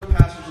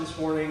this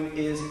morning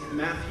is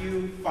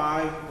Matthew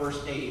 5, verse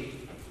 8,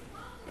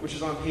 which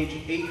is on page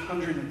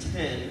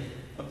 810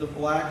 of the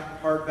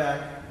black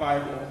hardback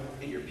Bible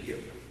in your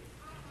pew.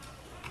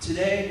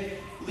 Today,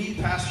 lead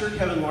pastor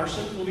Kevin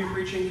Larson will be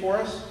preaching for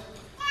us.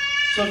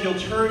 So if you'll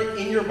turn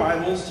in your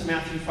Bibles to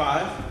Matthew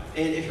 5,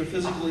 and if you're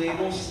physically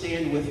able,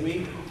 stand with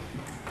me.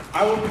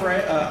 I will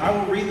pray. I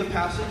will read the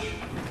passage.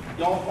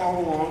 Y'all follow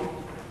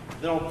along.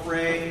 Then I'll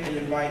pray and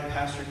invite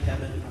Pastor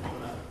Kevin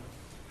on up.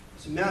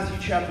 So Matthew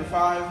chapter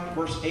 5,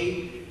 verse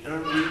 8, and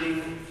I'm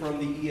reading from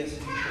the ESV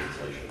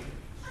translation.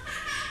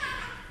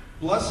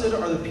 Blessed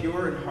are the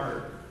pure in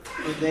heart,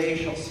 for they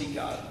shall see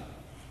God.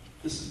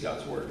 This is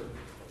God's word.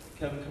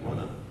 Kevin, come on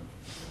up.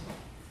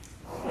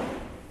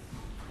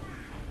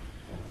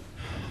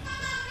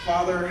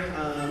 Father,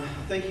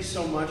 thank you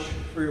so much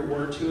for your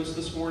word to us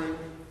this morning.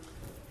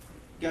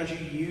 God, you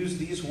use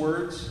these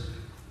words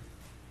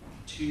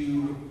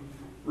to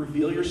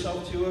reveal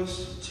yourself to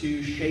us,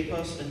 to shape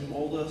us and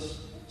mold us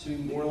to be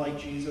more like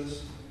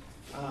Jesus.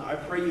 I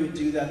pray you would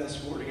do that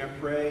this morning. I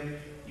pray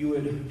you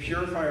would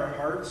purify our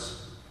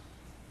hearts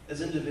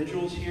as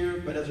individuals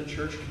here, but as a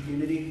church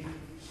community.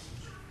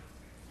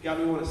 God,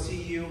 we want to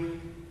see you.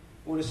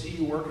 We want to see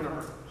you work in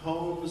our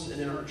homes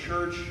and in our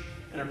church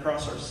and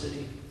across our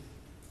city.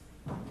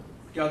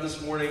 God,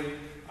 this morning,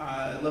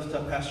 I lift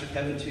up Pastor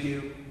Kevin to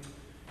you.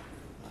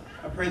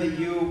 I pray that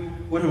you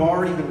would have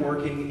already been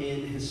working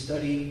in his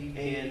study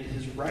and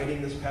his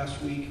writing this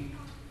past week.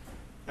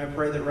 I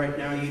pray that right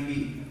now you'd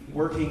be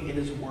working in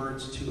his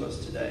words to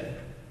us today.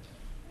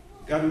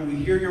 God, would we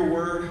hear your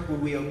word?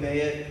 Would we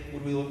obey it?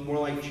 Would we look more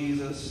like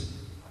Jesus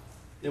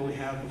than we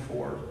have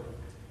before?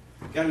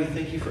 God, we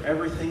thank you for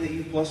everything that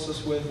you've blessed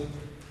us with.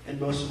 And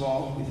most of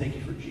all, we thank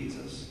you for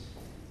Jesus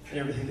and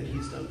everything that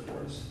he's done for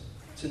us.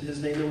 It's in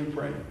his name that we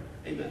pray.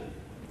 Amen.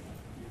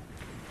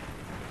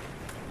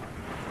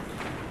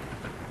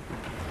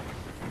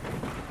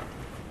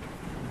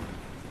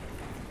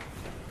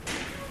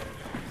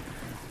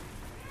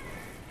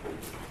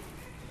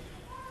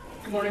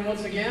 Good morning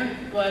once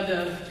again. Glad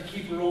to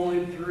keep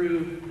rolling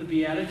through the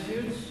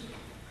Beatitudes.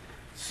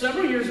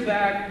 Several years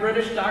back,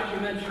 British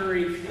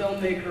documentary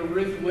filmmaker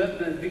Ruth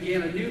Whitman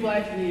began a new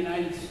life in the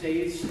United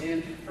States,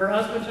 and her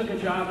husband took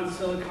a job in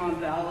Silicon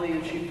Valley,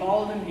 and she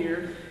followed him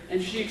here, and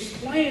she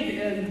explained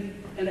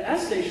in an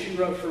essay she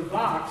wrote for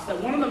Vox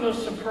that one of the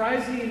most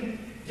surprising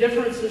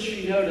differences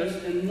she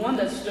noticed, and one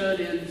that stood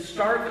in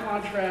stark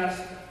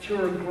contrast to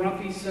her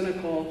grumpy,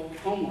 cynical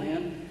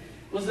homeland,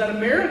 was that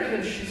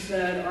Americans, she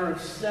said, are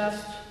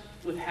obsessed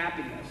with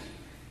happiness.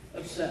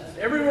 Obsessed.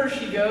 Everywhere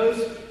she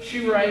goes,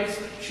 she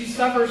writes, she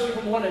suffers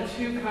from one of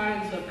two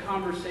kinds of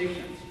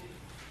conversations.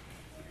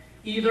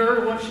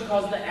 Either what she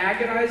calls the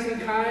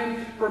agonizing kind,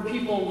 where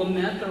people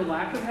lament their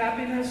lack of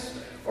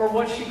happiness, or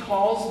what she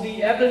calls the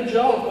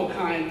evangelical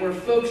kind, where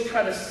folks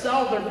try to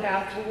sell their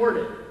path toward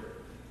it.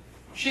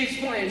 She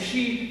explains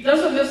she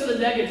doesn't miss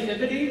the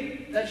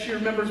negativity that she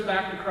remembers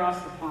back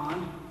across the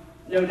pond,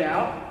 no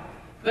doubt.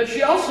 But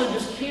she also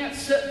just can't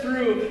sit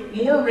through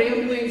more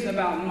ramblings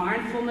about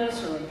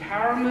mindfulness or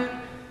empowerment.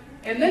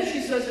 And then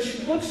she says as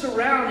she looks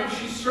around and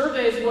she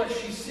surveys what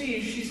she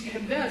sees, she's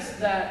convinced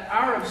that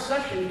our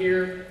obsession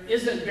here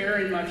isn't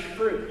bearing much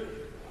fruit.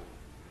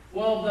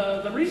 Well,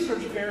 the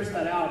research bears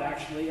that out,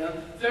 actually. A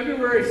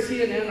February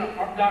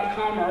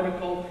CNN.com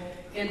article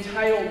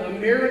entitled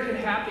 "American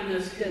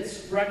Happiness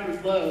Hits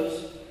Record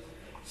Lows"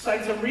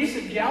 cites a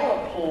recent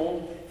Gallup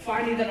poll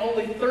finding that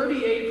only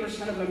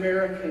 38% of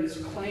Americans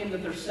claim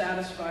that they're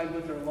satisfied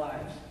with their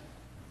lives.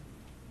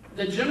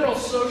 The General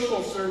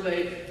Social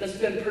Survey that's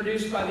been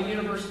produced by the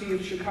University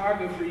of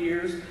Chicago for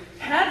years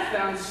had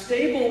found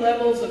stable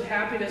levels of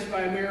happiness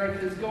by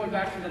Americans going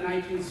back to the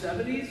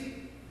 1970s,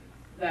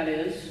 that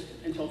is,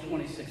 until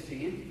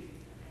 2016.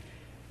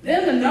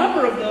 Then the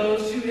number of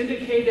those who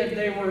indicated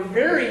they were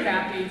very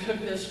happy took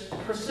this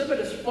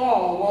precipitous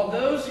fall, while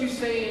those who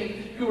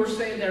were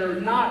saying they're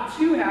not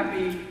too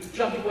happy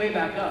jumped way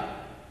back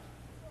up.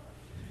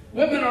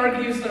 Whitman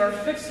argues that our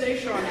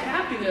fixation on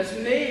happiness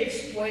may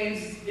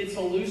explain its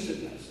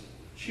elusiveness.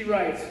 She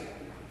writes,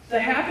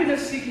 "The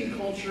happiness-seeking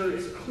culture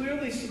is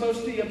clearly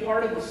supposed to be a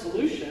part of the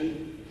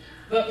solution,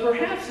 but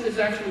perhaps it is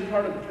actually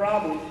part of the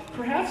problem.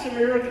 Perhaps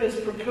America's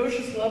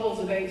precocious levels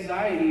of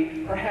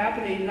anxiety are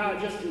happening not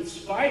just in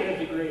spite of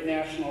the great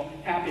national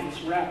happiness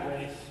rat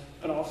race,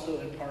 but also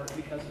in part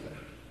because of it."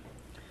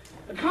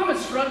 A common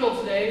struggle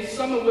today,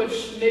 some of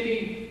which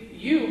maybe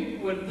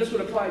this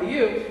would apply to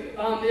you,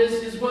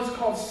 is what's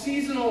called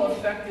seasonal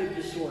affective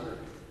disorder.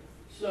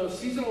 So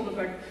seasonal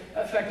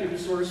affective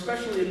disorder,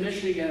 especially in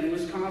Michigan,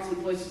 Wisconsin,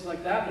 places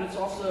like that, but it's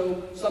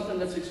also something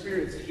that's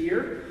experienced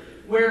here,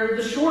 where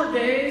the short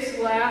days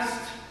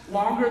last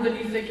longer than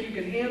you think you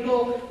can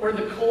handle, where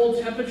the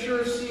cold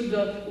temperatures seem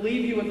to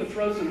leave you with a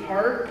frozen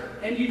heart,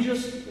 and you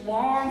just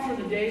long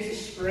for the days of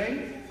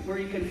spring, where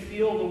you can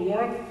feel the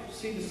warmth,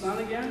 see the sun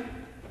again.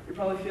 You're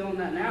probably feeling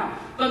that now.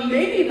 But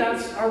maybe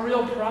that's our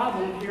real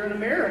problem here in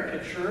America,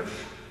 church.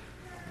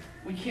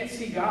 We can't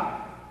see God.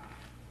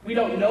 We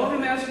don't know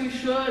him as we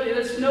should, and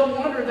it's no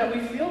wonder that we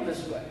feel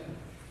this way.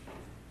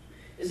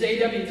 As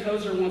A.W.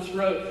 Tozer once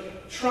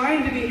wrote,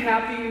 trying to be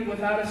happy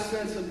without a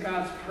sense of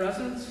God's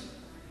presence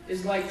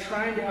is like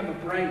trying to have a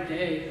bright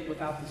day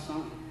without the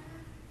sun.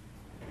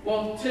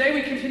 Well, today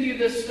we continue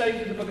this study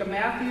through the book of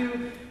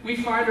Matthew. We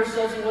find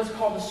ourselves in what's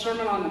called the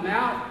Sermon on the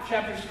Mount,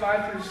 chapters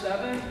 5 through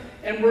 7.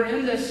 And we're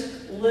in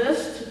this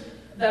list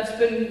that's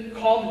been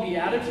called the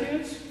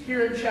Beatitudes,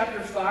 here in chapter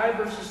 5,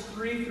 verses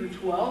 3 through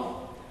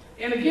 12.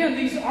 And again,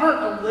 these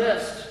aren't a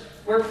list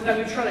that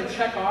we try to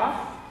check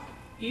off,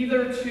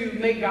 either to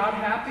make God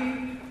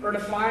happy or to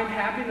find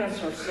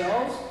happiness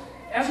ourselves.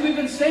 As we've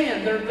been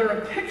saying, they're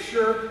a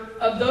picture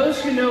of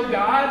those who know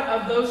God,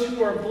 of those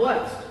who are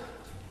blessed.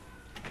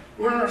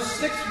 We're in our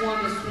sixth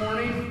one this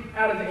morning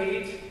out of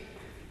 8.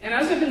 And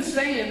as I've been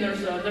saying,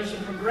 there's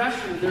a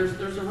progression.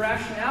 There's a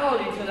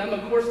rationality to them.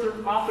 Of course, they're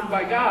authored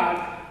by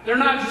God. They're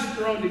not just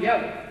thrown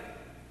together.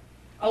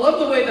 I love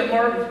the way that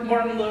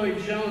Martin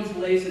Lloyd-Jones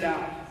lays it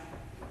out.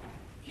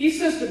 He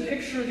says to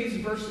picture these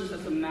verses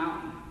as a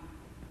mountain.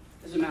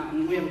 As a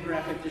mountain. We have a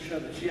graphic to show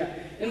this. Yeah.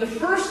 In the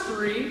first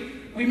 3,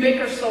 we make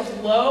ourselves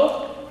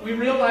low. We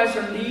realize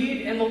our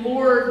need. And the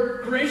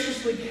Lord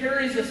graciously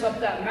carries us up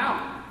that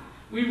mountain.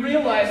 We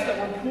realize that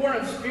we're poor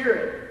in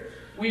spirit.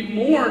 We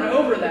mourn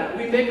over that.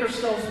 We make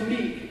ourselves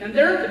meek. And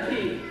there at the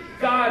peak,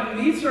 God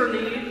meets our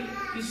need.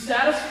 He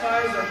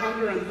satisfies our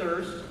hunger and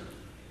thirst.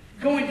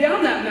 Going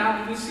down that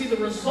mountain, we see the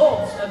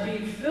results of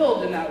being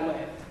filled in that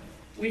way.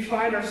 We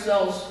find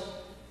ourselves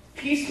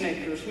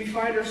peacemakers. We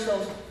find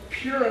ourselves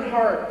pure in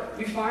heart.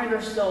 We find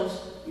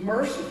ourselves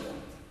merciful.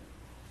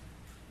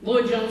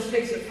 Lloyd-Jones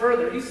takes it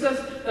further. He says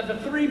that the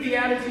 3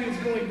 Beatitudes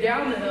going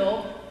down the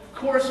hill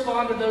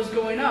correspond to those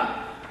going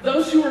up.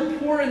 Those who are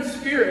poor in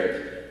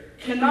spirit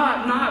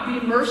cannot not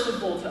be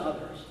merciful to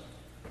others.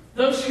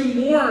 Those who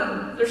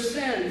mourn their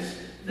sins,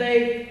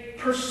 they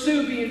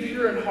pursue being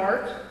pure in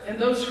heart. And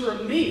those who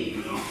are meek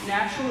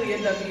naturally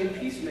end up being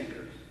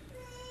peacemakers.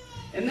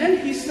 And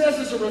then he says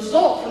as a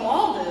result from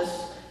all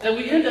this, that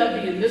we end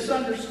up being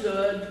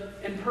misunderstood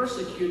and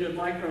persecuted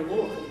like our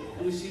Lord.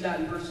 And we see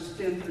that in verses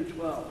 10 through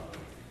 12.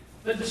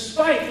 But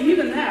despite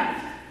even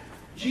that,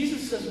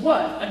 Jesus says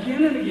what?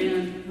 Again and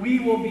again, we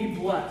will be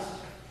blessed.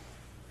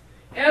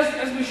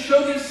 As we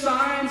show these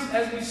signs,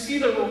 as we see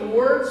the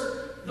rewards,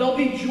 there'll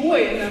be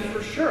joy in them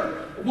for sure.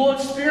 We'll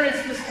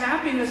experience this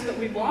happiness that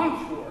we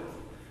long for.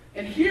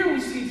 And here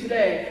we see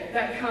today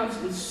that comes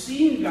in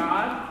seeing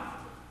God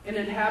and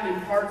in having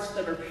hearts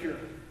that are pure.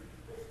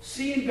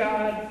 Seeing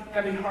God,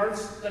 having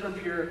hearts that are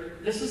pure,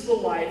 this is the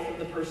life of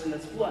the person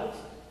that's blessed.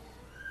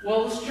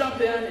 Well, let's jump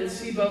in and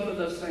see both of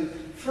those things.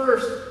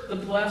 First, the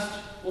blessed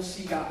will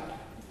see God.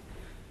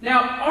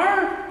 Now,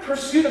 our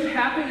pursuit of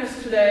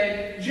happiness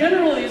today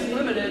generally is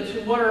limited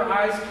to what our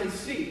eyes can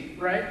see,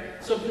 right?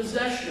 So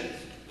possessions,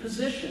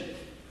 positions,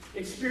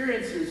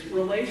 experiences,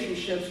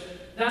 relationships,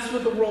 that's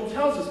what the world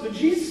tells us. But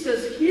Jesus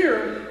says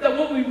here that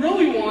what we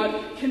really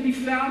want can be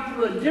found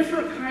through a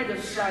different kind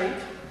of sight.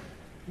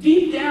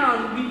 Deep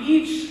down, we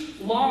each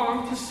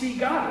long to see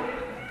God.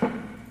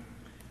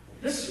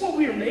 This is what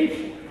we are made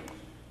for.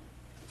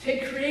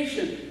 Take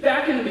creation.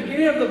 Back in the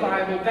beginning of the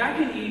Bible, back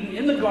in Eden,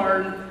 in the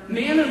garden,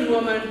 man and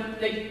woman,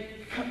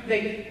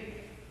 they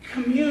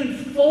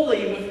communed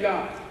fully with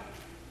God.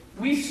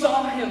 We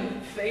saw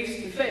him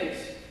face to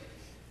face.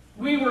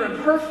 We were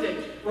in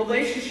perfect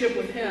relationship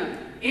with him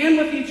and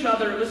with each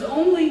other. It was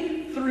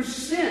only through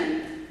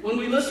sin, when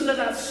we listened to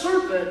that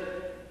serpent,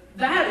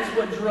 that is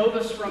what drove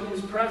us from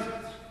his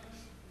presence.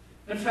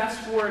 And fast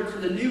forward to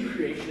the new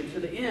creation, to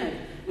the end.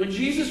 When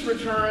Jesus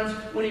returns,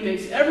 when he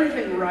makes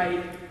everything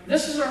right,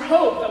 this is our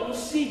hope, that we'll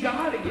see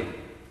God again.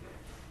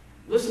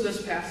 Listen to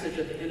this passage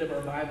at the end of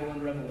our Bible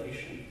in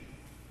Revelation.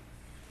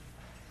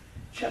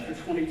 Chapter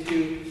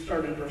 22,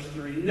 starting in verse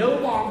 3. No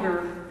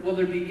longer will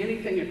there be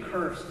anything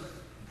accursed,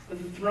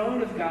 but the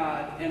throne of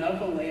God and of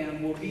the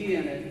Lamb will be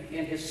in it,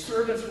 and his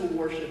servants will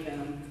worship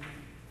him.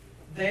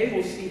 They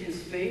will see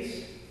his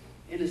face,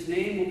 and his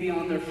name will be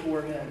on their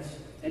foreheads.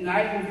 And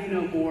night will be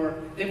no more.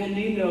 They will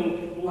need no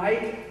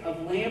light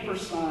of lamp or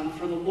sun,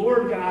 for the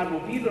Lord God will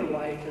be their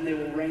light, and they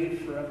will reign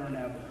forever and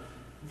ever.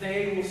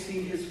 They will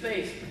see his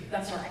face.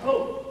 That's our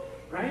hope,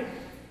 right?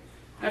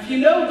 Now, if you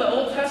know the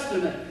Old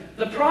Testament,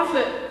 the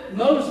prophet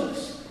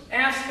Moses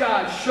asked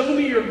God, show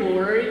me your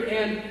glory,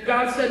 and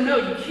God said, no,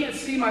 you can't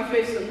see my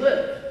face and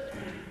live.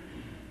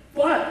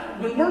 But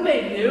when we're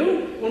made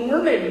new, when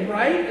we're made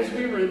right as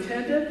we were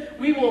intended,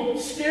 we will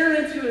stare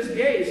into his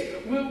gaze.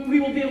 We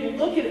will be able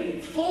to look at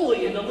him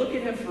fully and to look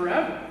at him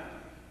forever.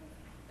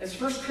 As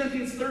 1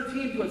 Corinthians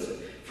 13 puts it,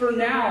 for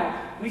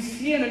now we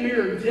see in a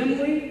mirror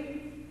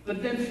dimly,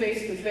 but then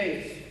face to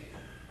face.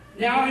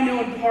 Now I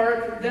know in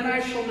part, then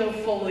I shall know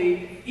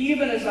fully,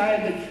 even as I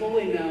have been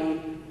fully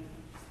known.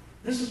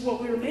 This is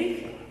what we were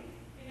made for.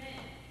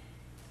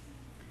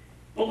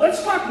 But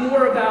let's talk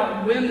more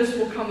about when this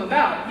will come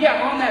about.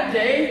 Yeah, on that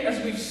day,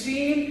 as we've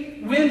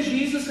seen, when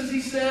Jesus, as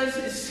he says,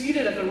 is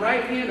seated at the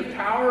right hand of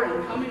power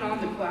and coming on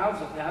the clouds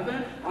of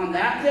heaven, on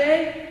that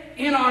day,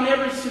 and on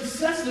every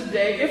successive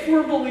day, if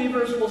we're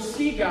believers, we'll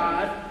see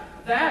God.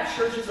 That,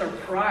 church, is our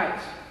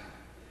prize.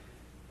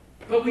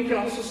 but we can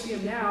also see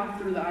him now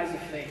through the eyes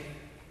of faith.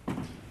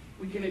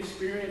 We can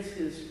experience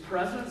his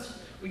presence.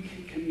 We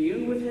can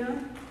commune with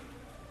him.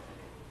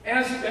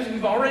 As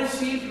we've already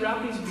seen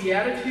throughout these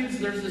Beatitudes,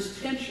 there's this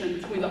tension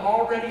between the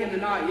already and the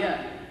not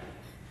yet.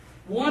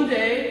 One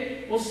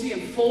day, we'll see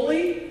him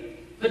fully,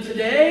 but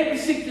today we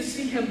seek to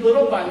see him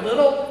little by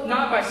little,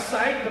 not by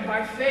sight, but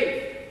by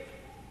faith.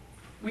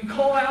 We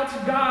call out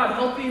to God,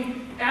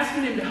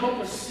 asking him to help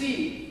us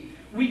see.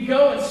 We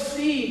go and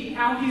see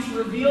how he's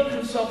revealed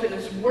himself in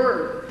his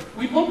word.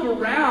 We look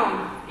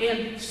around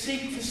and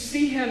seek to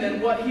see him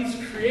in what he's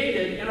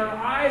created, and our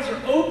eyes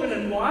are open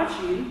and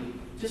watching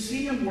to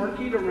see him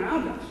working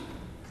around us.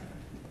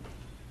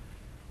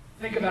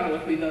 Think about it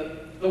with me.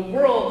 The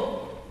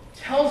world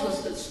tells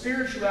us that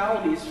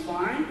spirituality is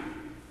fine,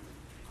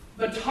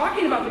 but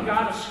talking about the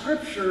God of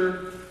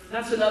Scripture,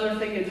 that's another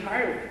thing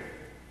entirely.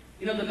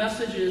 You know, the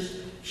message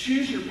is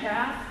choose your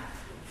path,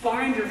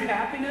 find your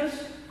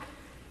happiness,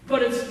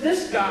 but it's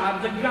this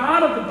God, the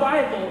God of the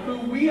Bible,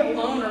 who we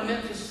alone are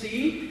meant to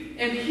see,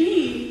 and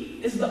he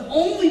is the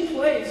only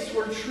place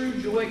where true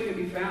joy can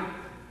be found.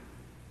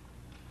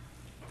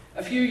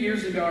 A few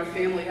years ago, our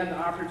family had the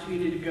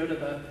opportunity to go to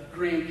the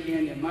Grand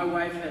Canyon. My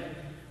wife had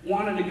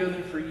wanted to go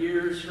there for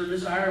years. Her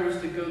desire was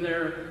to go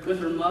there with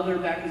her mother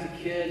back as a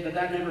kid, but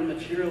that never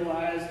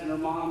materialized, and her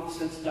mom has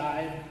since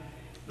died.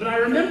 But I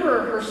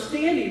remember her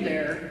standing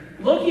there,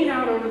 looking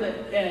out over the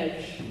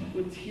edge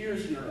with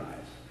tears in her eyes.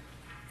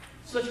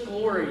 Such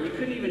glory. You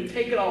couldn't even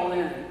take it all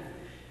in.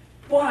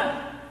 But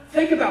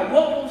think about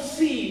what we'll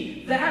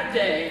see that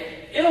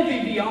day. It'll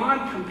be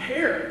beyond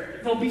compare.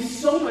 There'll be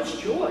so much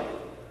joy.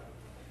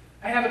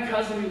 I have a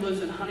cousin who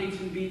lives in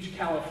Huntington Beach,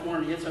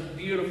 California. It's a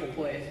beautiful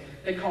place.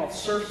 They call it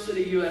Surf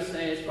City,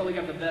 USA. It's probably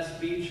got the best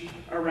beach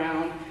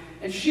around.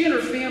 And she and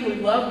her family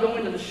love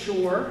going to the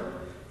shore.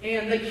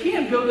 And they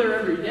can go there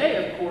every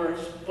day, of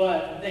course,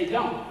 but they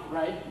don't,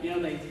 right? You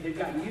know, they've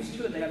gotten used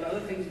to it. They have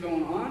other things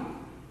going on.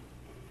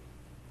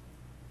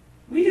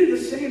 We do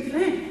the same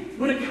thing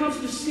when it comes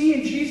to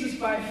seeing Jesus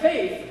by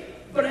faith.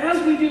 But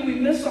as we do, we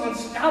miss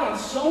out on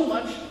so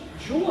much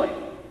joy.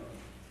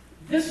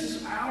 This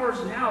is ours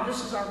now.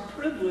 This is our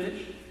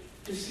privilege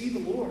to see the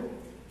Lord.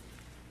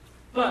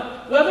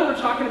 But whether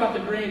we're talking about the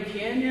Grand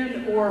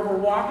Canyon or we're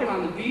walking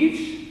on the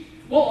beach,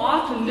 we'll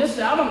often miss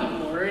out on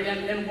the glory.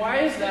 And why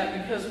is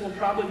that? Because we'll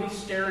probably be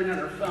staring at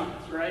our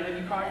phones, right? Have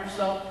you caught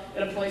yourself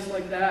at a place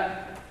like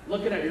that,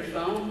 looking at your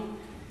phone,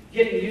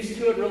 getting used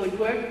to it really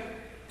quick?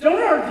 Don't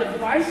our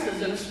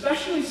devices, and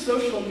especially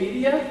social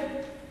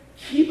media,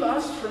 keep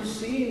us from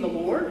seeing the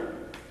Lord?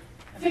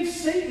 I think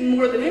Satan,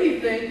 more than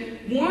anything,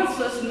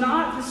 wants us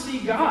not to see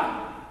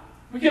God.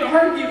 We could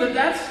argue that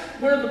that's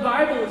where the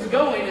Bible is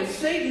going, and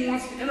Satan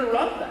wants to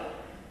interrupt that.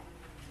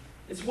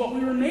 It's what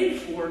we were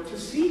made for, to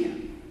see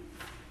him.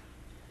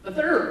 But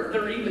there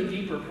are even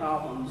deeper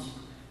problems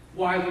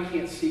why we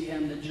can't see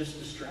him than just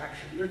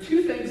distraction. There are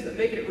two things that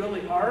make it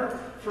really hard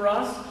for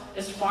us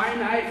as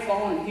finite,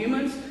 fallen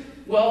humans.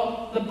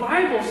 Well, the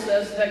Bible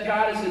says that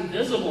God is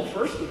invisible,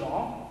 first of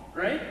all,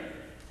 right?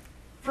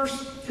 1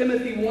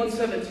 Timothy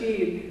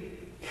 1:17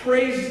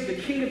 praises the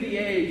King of the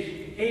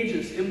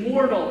ages,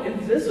 immortal,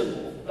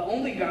 invisible, the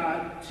only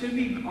God, to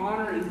be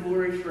honor and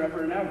glory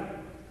forever and ever.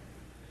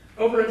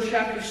 Over in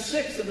chapter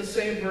 6 of the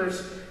same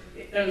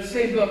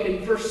book, in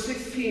verse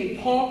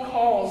 16, Paul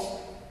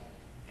calls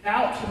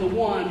out to the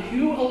one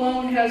who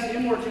alone has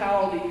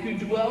immortality, who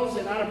dwells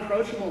in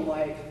unapproachable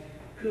light,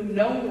 whom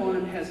no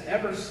one has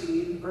ever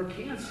seen or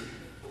can see.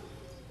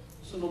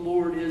 So the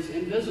Lord is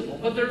invisible.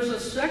 But there's a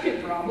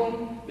second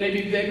problem,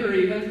 maybe bigger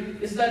even,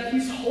 is that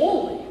he's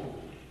holy.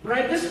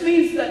 Right? This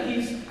means that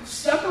he's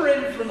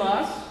separated from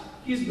us,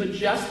 he's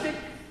majestic,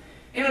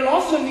 and it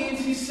also means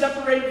he's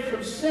separated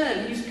from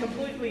sin. He's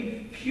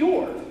completely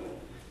pure.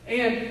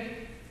 And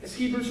as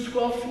Hebrews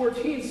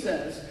 12:14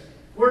 says,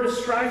 we're to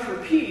strive for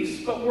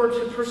peace, but we're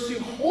to pursue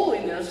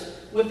holiness,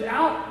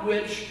 without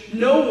which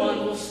no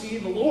one will see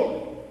the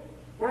Lord.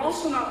 We're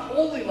also not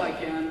holy like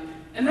him,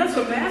 and that's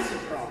a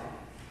massive problem.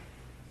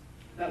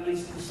 That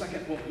leads to the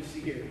second what we see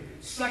here.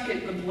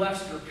 Second, the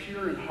blessed are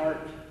pure in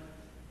heart.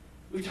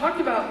 We talked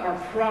about our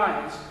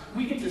prize.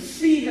 We get to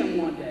see him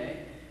one day.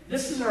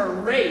 This is our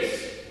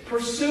race,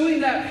 pursuing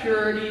that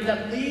purity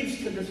that leads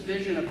to this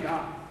vision of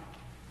God.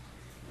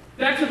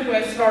 Back to the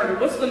way I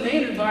started. What's the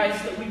main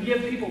advice that we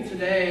give people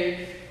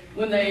today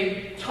when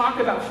they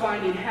talk about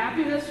finding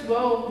happiness?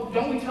 Well,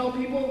 don't we tell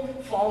people,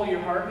 follow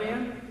your heart,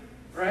 man?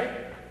 Right?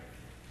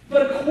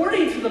 But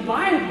according to the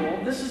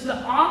Bible, this is the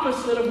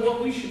opposite of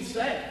what we should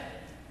say.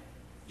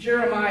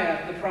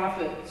 Jeremiah, the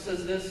prophet,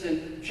 says this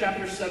in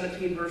chapter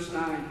 17, verse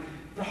 9.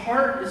 The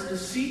heart is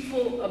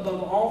deceitful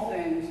above all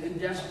things and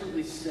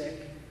desperately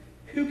sick.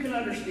 Who can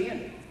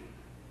understand it?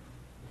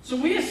 So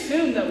we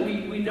assume that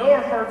we know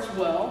our hearts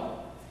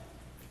well,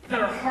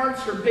 that our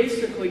hearts are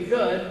basically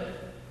good,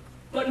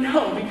 but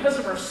no, because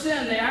of our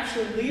sin, they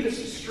actually lead us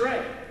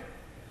astray.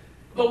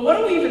 But what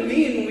do we even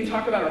mean when we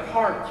talk about our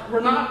hearts? We're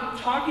not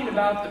talking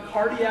about the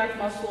cardiac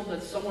muscle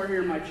that's somewhere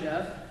here in my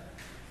chest.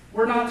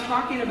 We're not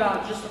talking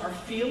about just our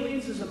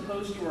feelings as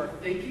opposed to our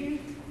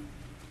thinking.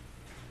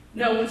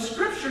 No, when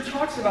Scripture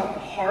talks about the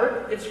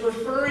heart, it's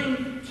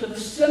referring to the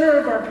center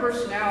of our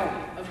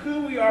personality, of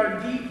who we are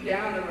deep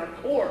down at our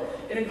core.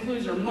 It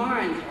includes our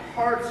minds, our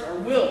hearts, our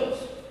wills.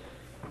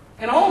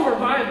 And all of our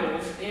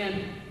Bibles,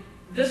 and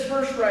this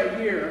verse right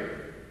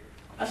here,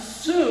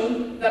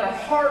 assume that our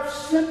hearts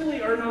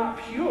simply are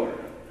not pure.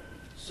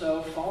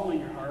 So following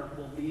your heart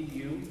will lead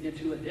you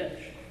into a ditch.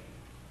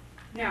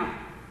 Now,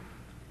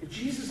 if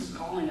Jesus is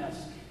calling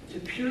us to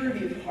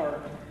purity of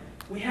heart,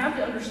 we have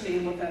to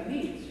understand what that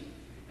means.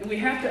 And we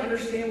have to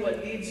understand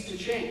what needs to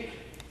change.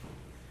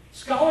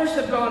 Scholars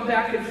have gone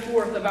back and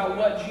forth about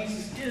what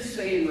Jesus is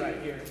saying right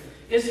here.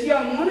 Is he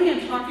on one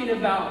hand talking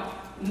about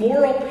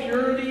moral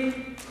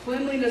purity,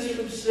 cleanliness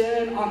from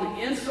sin on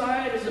the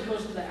inside as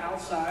opposed to the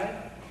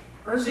outside?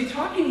 Or is he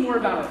talking more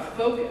about our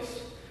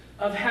focus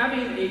of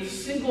having a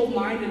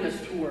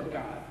single-mindedness toward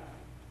God?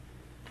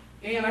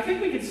 And I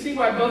think we can see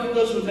why both of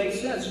those would make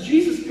sense.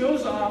 Jesus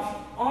goes off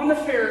on the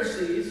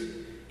Pharisees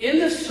in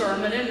this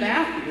sermon in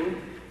Matthew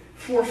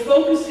for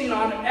focusing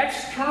on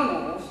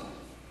externals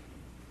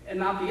and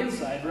not the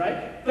inside,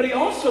 right? But he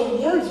also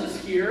warns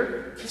us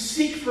here to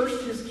seek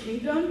first his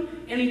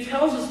kingdom, and he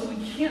tells us that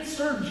we can't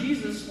serve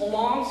Jesus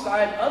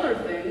alongside other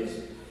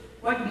things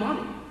like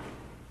money,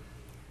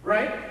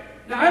 right?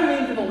 Now, I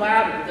lean to the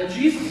latter, that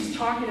Jesus is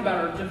talking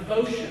about our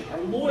devotion,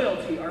 our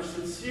loyalty, our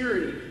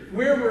sincerity,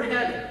 where we're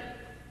headed.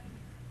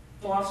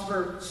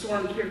 Philosopher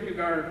Soren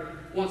Kierkegaard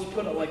once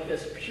put it like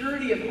this: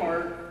 purity of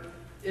heart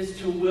is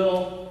to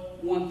will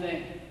one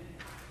thing.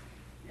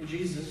 And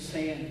Jesus is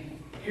saying,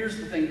 here's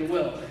the thing to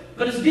will.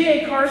 But as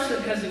D.A.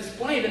 Carson has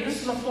explained, and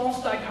this is a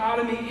false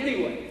dichotomy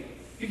anyway,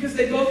 because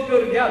they both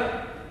go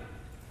together.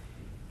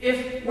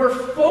 If we're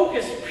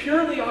focused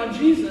purely on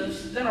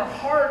Jesus, then our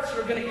hearts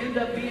are going to end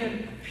up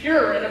being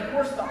pure. And of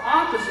course, the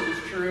opposite is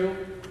true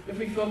if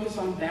we focus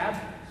on bad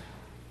things.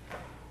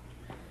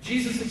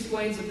 Jesus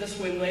explains it this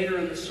way later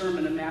in the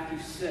sermon in Matthew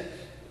 6.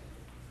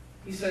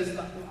 He says,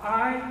 the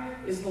eye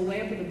is the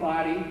lamp of the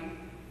body.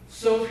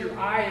 So if your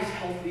eye is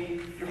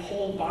healthy, your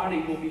whole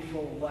body will be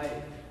full of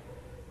light.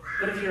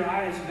 But if your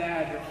eye is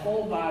bad, your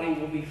whole body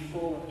will be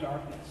full of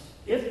darkness.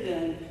 If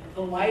then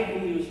the light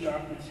in you is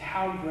darkness,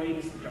 how great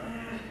is the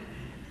darkness?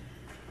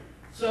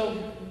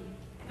 So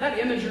that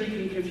imagery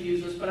can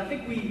confuse us, but I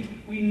think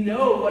we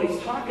know what he's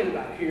talking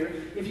about here.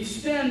 If you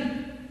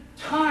spend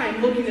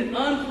time looking at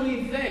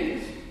unclean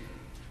things,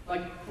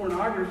 like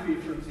pornography,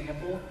 for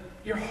example,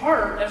 your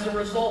heart, as a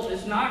result,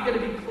 is not going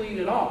to be clean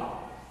at all.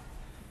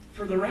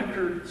 For the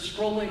record,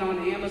 scrolling on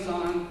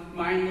Amazon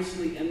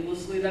mindlessly,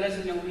 endlessly, that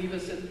isn't going to leave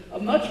us in a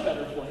much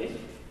better place.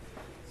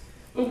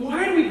 But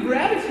why do we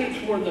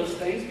gravitate toward those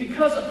things?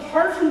 Because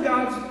apart from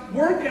God's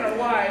work in our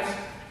lives,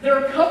 there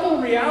are a couple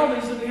of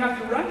realities that we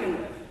have to reckon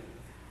with.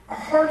 Our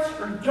hearts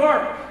are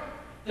dark.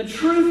 The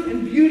truth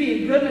and beauty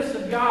and goodness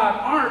of God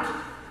aren't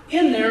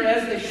in there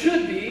as they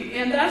should be,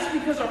 and that's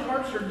because our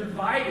hearts are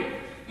divided.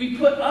 We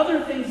put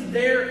other things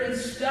there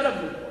instead of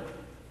the Lord.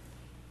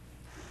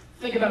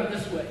 Think about it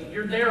this way.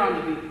 You're there on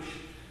the beach.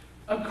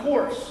 Of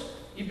course,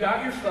 you've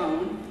got your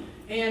phone,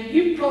 and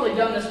you've probably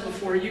done this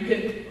before. You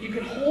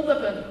could hold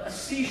up a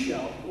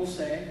seashell, we'll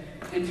say,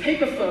 and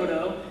take a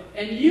photo,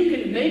 and you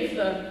can make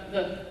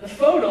the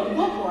photo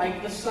look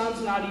like the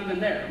sun's not even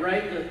there,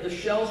 right? The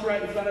shell's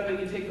right in front of it, and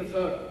you take the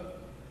photo.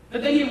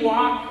 But then you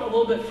walk a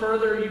little bit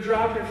further, you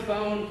drop your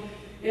phone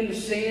in the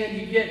sand,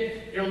 you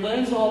get your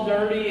lens all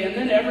dirty, and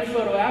then every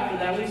photo after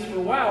that, at least for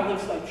a while,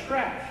 looks like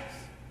trash.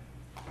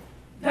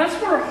 That's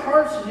what our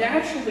hearts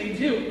naturally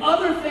do.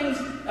 Other things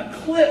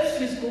eclipse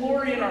his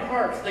glory in our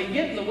hearts. They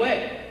get in the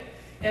way.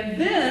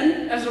 And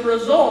then, as a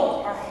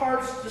result, our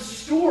hearts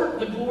distort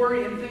the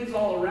glory and things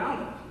all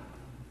around us.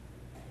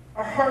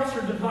 Our hearts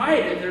are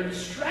divided, they're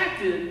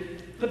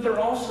distracted, but they're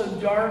also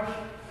dark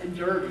and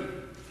dirty.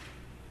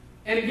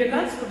 And again,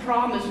 that's the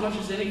problem as much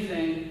as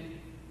anything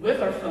with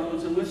our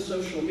phones and with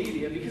social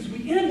media, because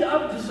we end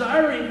up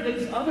desiring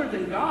things other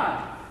than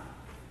God.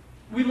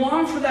 We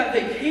long for that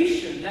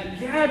vacation, that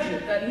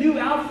gadget, that new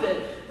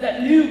outfit,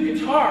 that new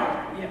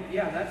guitar.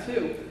 Yeah, that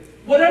too.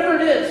 Whatever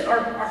it is, our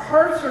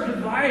hearts are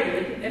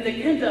divided and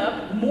they end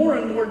up more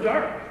and more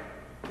dark.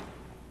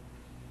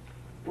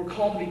 We're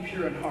called to be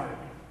pure in heart.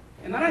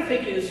 And that, I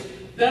think, is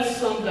best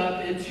summed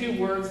up in two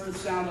words that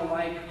sound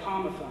alike: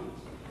 homophones.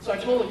 So I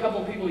told a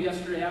couple of people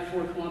yesterday at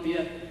Fort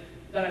Columbia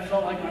that I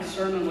felt like my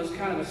sermon was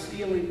kind of a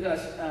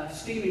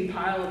steaming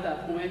pile at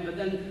that point. But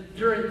then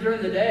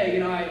during the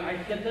day, I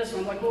hit this, and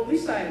I'm like, well, at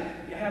least I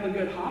have a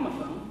good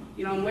homophone.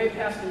 I'm way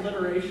past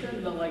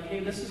alliteration, but like,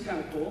 hey, this is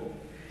kind of cool.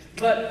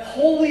 But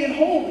holy and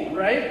holy,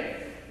 right?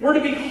 We're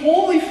to be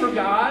holy for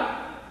God,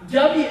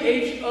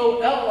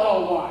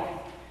 W-H-O-L-L-Y.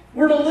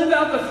 We're to live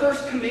out the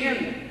first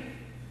commandment.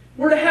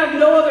 We're to have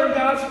no other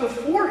gods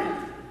before him.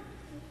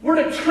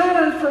 We're to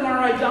turn from our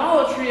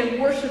idolatry and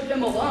worship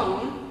him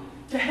alone,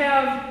 to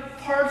have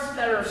hearts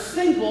that are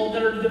single,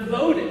 that are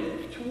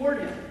devoted toward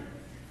him.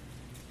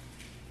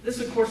 This,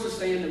 of course, is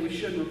saying that we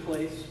shouldn't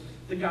replace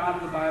the God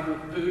of the Bible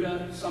with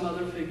Buddha, some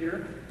other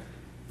figure.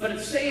 But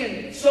it's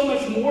saying so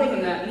much more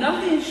than that.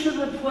 Nothing should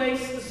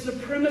replace the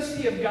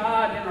supremacy of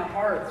God in our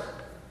hearts.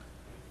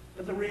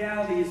 But the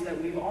reality is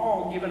that we've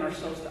all given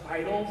ourselves to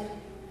idols,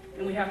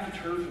 and we have to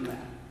turn from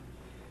that.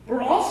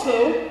 We're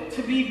also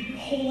to be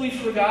holy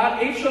for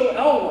God,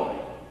 Holy.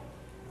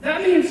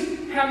 That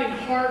means having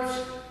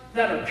hearts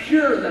that are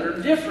pure, that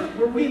are different,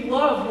 where we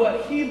love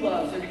what He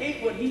loves and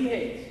hate what He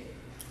hates.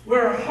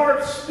 Where our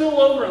hearts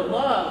spill over in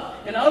love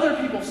and other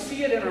people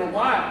see it in our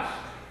lives.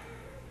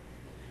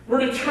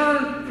 We're to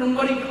turn from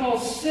what He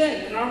calls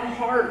sin in our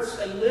hearts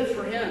and live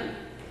for Him.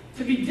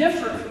 To be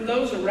different from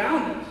those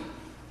around us.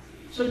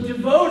 So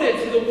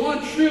devoted to the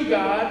one true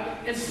God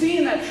and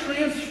seeing that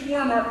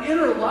transform our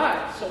inner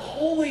lives. So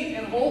holy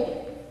and holy.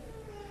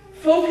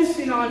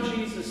 Focusing on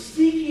Jesus,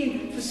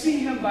 seeking to see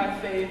Him by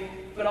faith,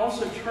 but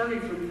also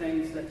turning from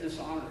things that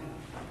dishonor Him.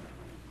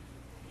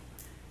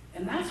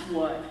 And that's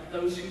what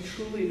those who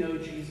truly know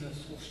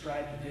Jesus will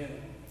strive to do.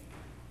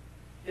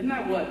 Isn't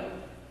that what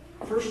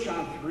 1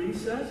 John 3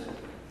 says?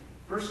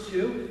 Verse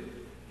 2,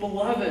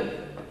 Beloved,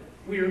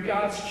 we are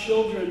God's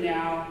children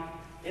now,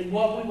 and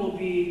what we will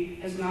be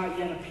has not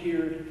yet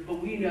appeared,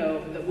 but we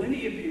know that when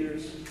He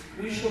appears,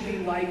 we shall be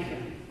like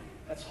Him.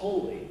 That's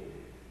holy.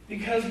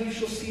 Because we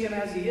shall see Him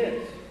as He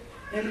is.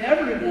 And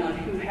everyone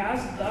who has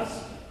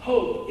thus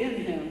hope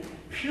in Him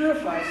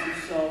purifies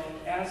himself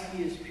as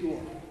He is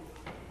pure.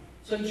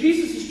 So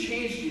Jesus has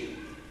changed you.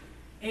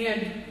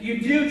 And you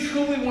do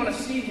truly want to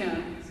see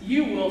Him.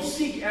 You will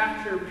seek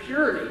after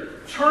purity,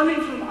 turning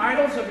from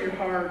idols of your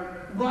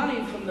heart,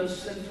 running from those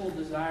sinful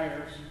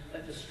desires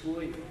that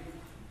destroy you.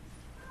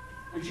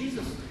 And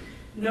Jesus,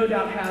 no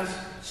doubt, has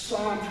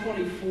Psalm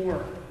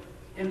 24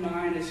 in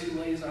mind as He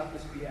lays out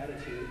this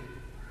beatitude.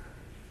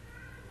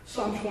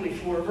 Psalm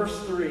 24,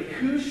 verse 3,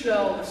 Who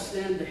shall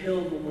ascend the hill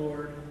of the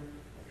Lord?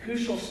 Who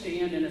shall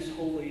stand in His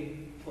holy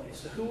place?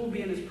 So who will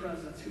be in His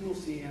presence? Who will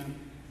see Him?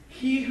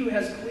 He who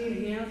has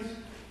clean hands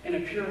and a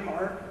pure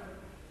heart,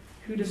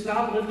 who does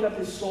not lift up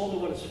his soul to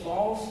what is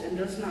false and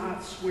does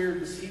not swear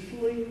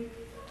deceitfully,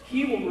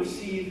 he will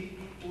receive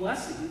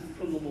blessing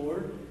from the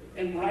Lord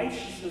and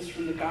righteousness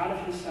from the God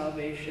of his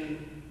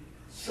salvation.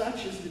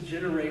 Such is the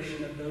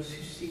generation of those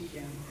who seek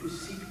Him, who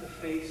seek the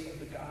face of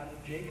the God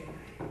of Jacob.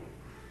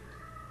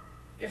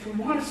 If we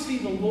want to see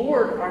the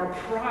Lord, our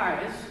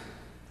prize,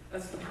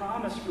 that's the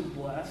promise for the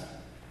blessed,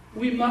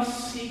 we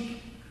must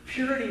seek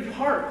purity of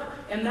heart.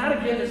 And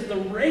that, again, is the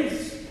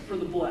race for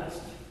the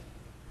blessed.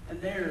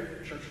 And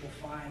there, church, will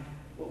find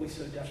what we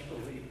so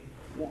desperately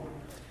want.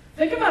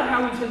 Think about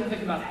how we tend to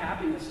think about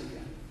happiness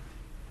again.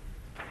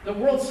 The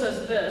world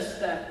says this,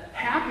 that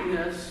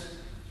happiness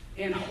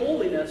and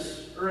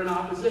holiness are in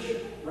opposition,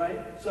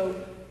 right?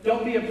 So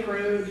don't be a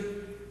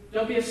prude.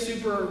 Don't be a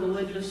super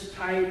religious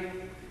type.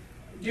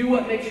 Do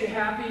what makes you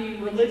happy.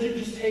 Religion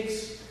just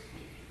takes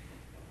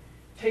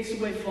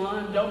away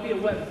fun. Don't be a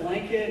wet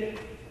blanket.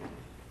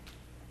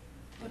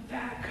 But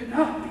that could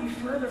not be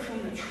further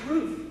from the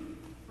truth,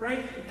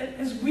 right?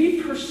 As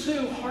we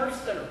pursue hearts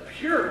that are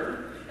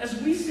pure, as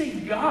we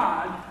seek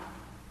God,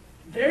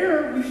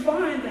 there we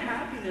find the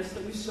happiness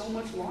that we so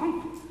much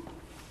long for.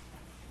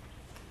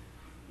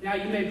 Now,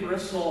 you may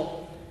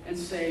bristle and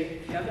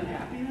say, Kevin,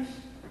 happiness?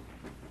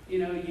 You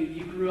know,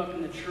 you grew up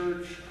in the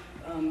church.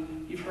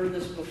 You've heard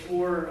this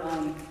before.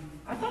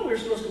 I thought we were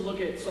supposed to look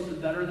at something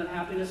better than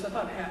happiness. I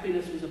thought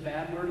happiness was a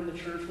bad word in the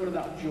church. What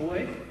about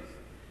joy?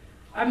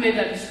 I've made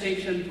that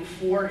distinction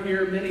before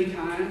here many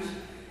times.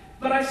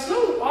 But I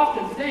so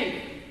often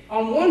think,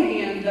 on one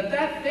hand,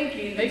 that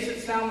thinking makes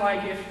it sound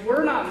like if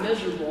we're not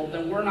miserable,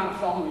 then we're not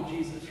following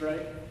Jesus,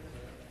 right?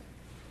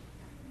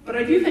 But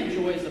I do think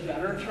joy is a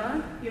better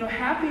term. You know,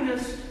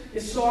 happiness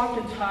is so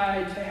often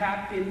tied to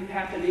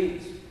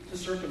happenings, to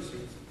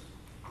circumstances.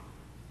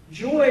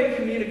 Joy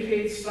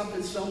communicates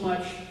something so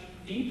much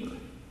deeper.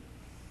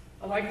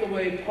 I like the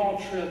way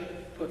Paul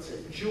Tripp puts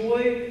it.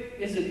 Joy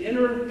is an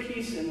inner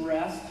peace and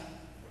rest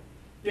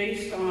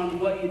based on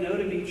what you know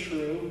to be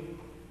true,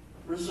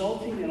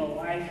 resulting in a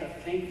life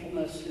of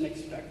thankfulness and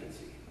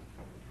expectancy.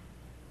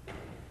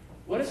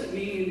 What does it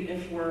mean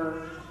if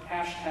we're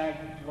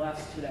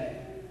 #blessed today?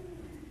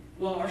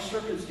 Well, our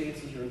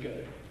circumstances are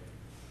good,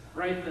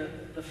 right?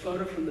 The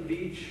photo from the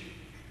beach,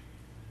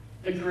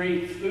 the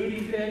great food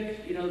you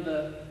picked, you know,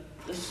 the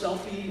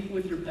selfie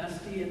with your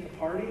bestie at the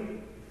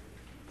party,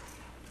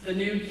 the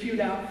new cute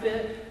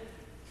outfit,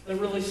 the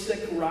really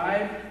sick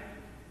ride.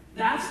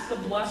 That's the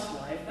blessed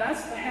life.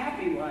 That's the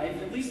happy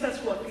life. At least that's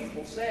what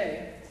people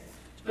say.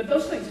 But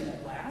those things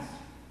won't last.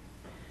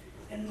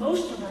 And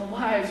most of our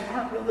lives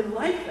aren't really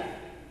like that.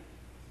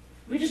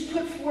 We just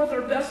put forth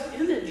our best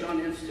image on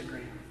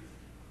Instagram.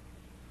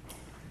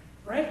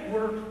 Right?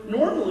 We're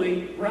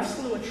normally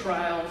wrestling with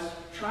trials,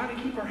 trying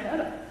to keep our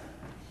head up.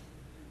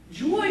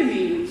 Joy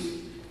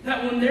means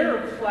that when there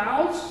are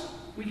clouds,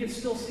 we can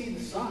still see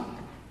the sun.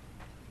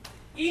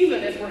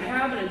 Even if we're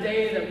having a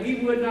day that we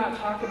would not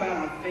talk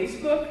about on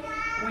Facebook,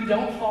 we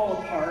don't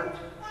fall apart.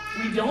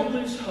 We don't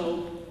lose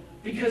hope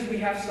because we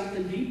have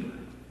something deeper.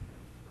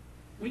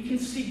 We can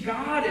see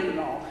God in it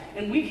all,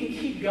 and we can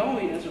keep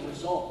going as a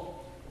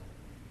result.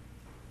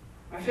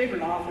 My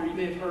favorite author, you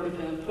may have heard of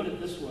him, put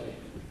it this way.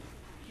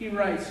 He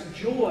writes,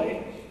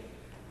 joy,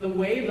 the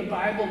way the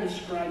Bible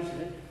describes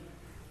it,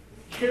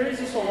 carries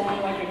us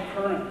along like a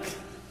current.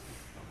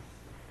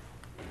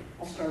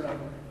 I'll start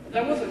over.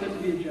 That wasn't meant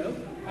to be a joke.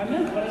 I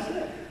meant what I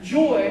said.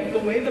 Joy, the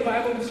way the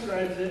Bible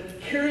describes it,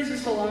 carries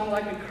us along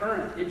like a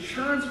current. It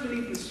churns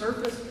beneath the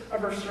surface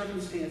of our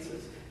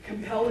circumstances,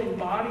 compelling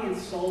body and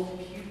soul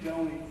to keep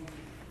going.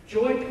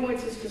 Joy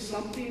points us to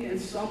something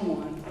and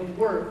someone of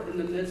worth in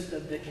the midst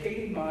of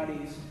decaying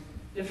bodies,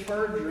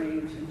 deferred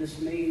dreams, and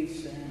dismaying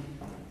sin.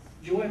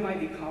 Joy might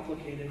be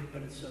complicated,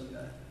 but it's so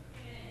good.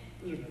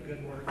 Those are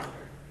good words there.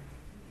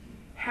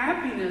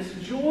 Happiness,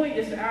 joy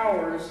is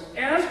ours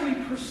as we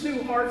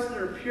pursue hearts that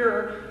are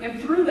pure, and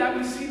through that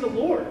we see the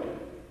Lord.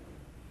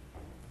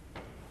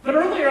 But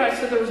earlier I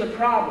said there was a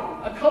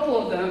problem. A couple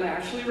of them,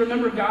 actually.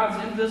 Remember,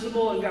 God's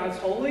invisible and God's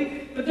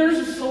holy. But there's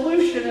a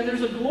solution, and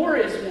there's a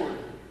glorious one.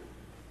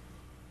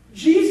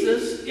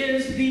 Jesus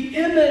is the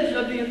image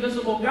of the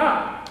invisible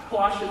God,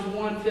 Colossians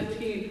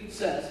 1:15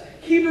 says.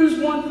 Hebrews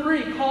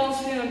 1:3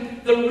 calls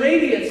him the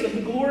radiance of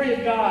the glory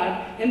of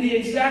God and the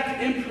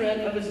exact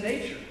imprint of his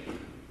nature.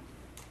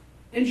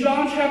 In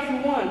John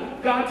chapter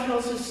 1, God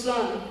tells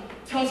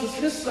us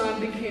his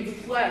Son became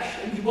flesh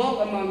and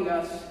dwelt among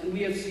us, and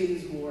we have seen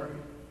his glory.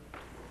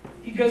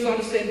 He goes on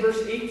to say in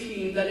verse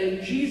 18 that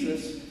in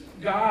Jesus,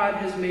 God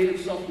has made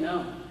himself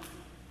known.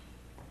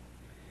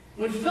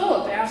 When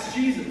Philip asked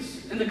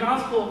Jesus in the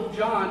Gospel of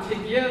John to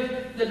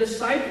give the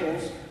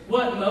disciples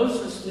what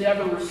Moses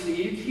never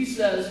received, he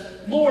says,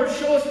 Lord,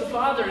 show us the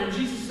Father. And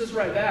Jesus says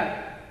right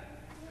back,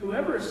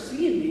 whoever has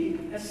seen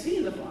me has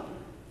seen the Father.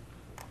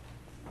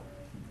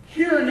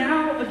 Here and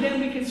now,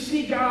 again, we can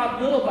see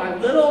God little by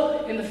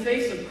little in the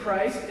face of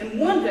Christ, and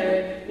one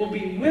day we'll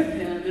be with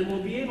him and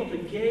we'll be able to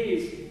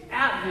gaze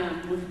at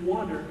him with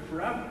wonder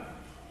forever.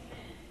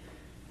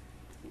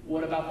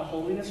 What about the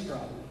holiness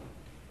problem?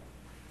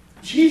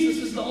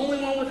 Jesus is the only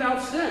one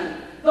without sin,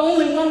 the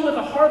only one with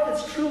a heart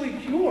that's truly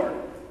pure.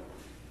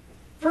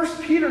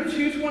 1 Peter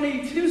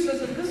 2:22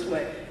 says it this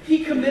way,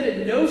 he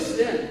committed no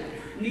sin,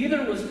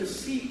 neither was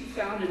deceit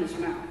found in his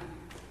mouth.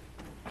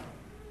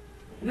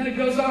 And then it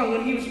goes on,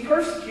 when he was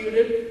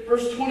persecuted,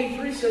 verse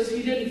 23 says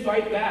he didn't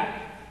fight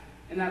back.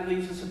 And that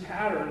leaves us a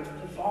pattern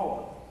to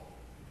follow.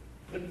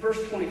 But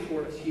verse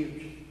 24 is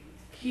huge.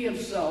 He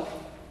himself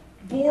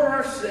bore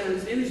our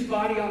sins in his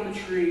body on the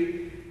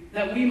tree,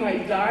 that we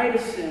might die to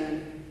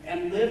sin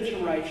and live to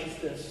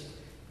righteousness.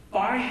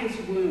 By his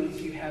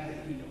wounds you have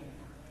been healed.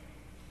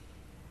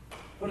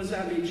 What does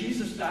that mean?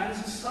 Jesus died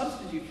as a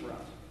substitute for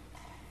us.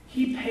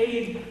 He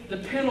paid the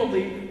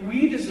penalty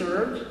we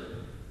deserved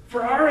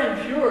for our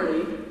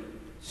impurity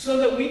so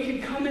that we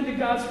could come into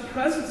God's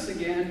presence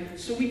again,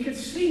 so we could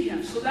see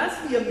him. So that's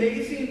the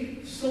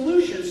amazing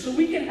solution, so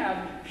we can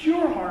have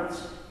pure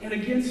hearts and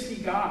again see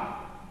God.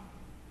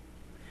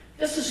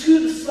 This is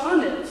who the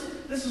Son is.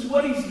 This is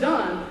what he's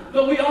done.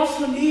 But we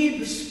also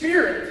need the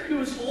Spirit, who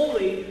is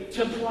holy,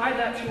 to apply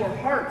that to our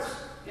hearts.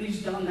 And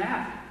he's done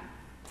that.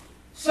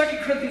 2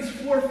 Corinthians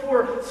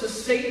 4:4 says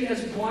Satan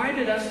has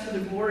blinded us to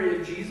the glory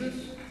of Jesus.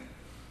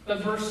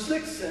 But verse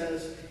 6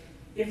 says,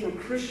 if we're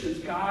Christians,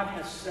 God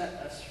has set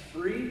us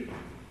free.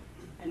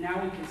 And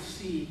now we can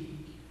see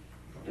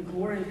the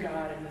glory of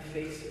God in the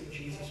face of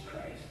Jesus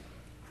Christ.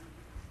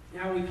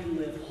 Now we can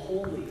live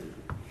holy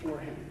for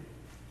him.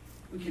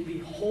 We can be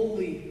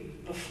holy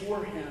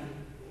before him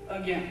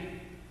again.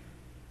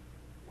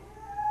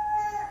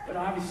 But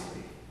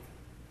obviously,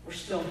 we're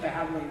still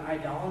battling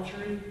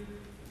idolatry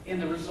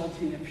and the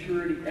resulting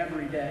impurity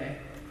every day.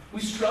 We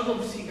struggle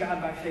to see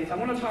God by faith. I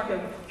want to talk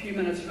a few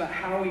minutes about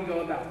how we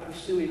go about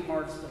pursuing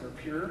hearts that are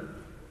pure.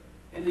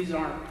 And these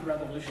aren't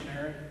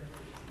revolutionary,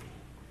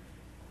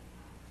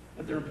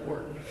 but they're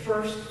important.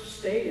 First,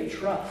 stay in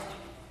trust.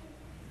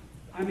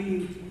 I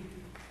mean,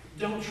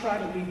 don't try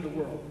to lead the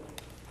world.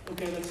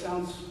 Okay, that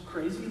sounds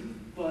crazy,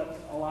 but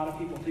a lot of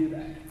people do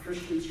that.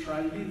 Christians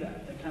try to do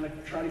that. They kind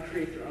of try to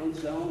create their own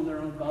zone, their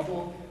own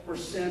bubble, where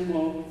sin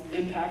won't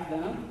impact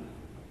them.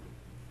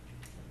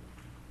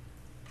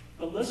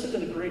 But listen to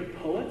the great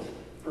poet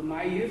from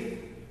my youth,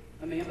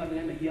 a man by the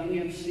name of Young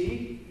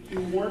MC,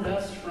 who warned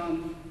us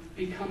from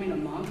becoming a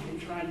monk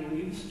and trying to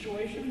lead the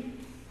situation.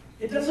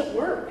 It doesn't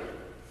work.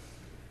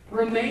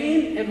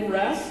 Remain and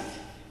rest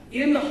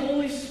in the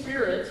Holy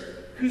Spirit,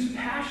 whose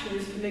passion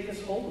is to make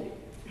us holy.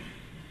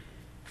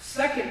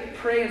 Second,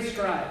 pray and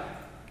strive.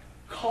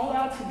 Call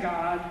out to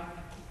God.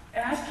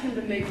 Ask him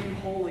to make you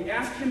holy.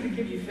 Ask him to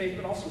give you faith,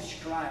 but also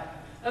strive.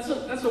 That's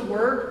a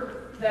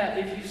word that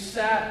if you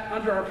sat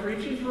under our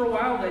preaching for a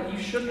while that you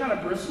should kind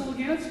of bristle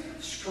against.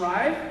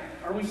 Strive.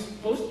 Are we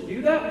supposed to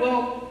do that?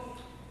 Well,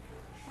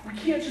 we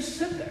can't just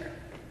sit there.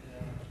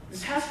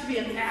 This has to be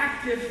an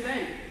active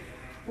thing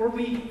where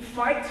we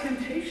fight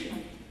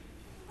temptation,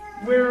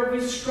 where we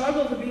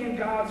struggle to be in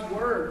God's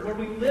word, where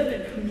we live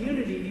in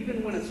community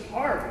even when it's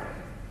hard.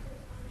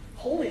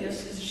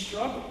 Holiness is a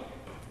struggle.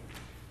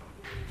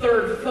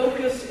 Third,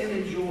 focus and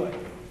enjoy.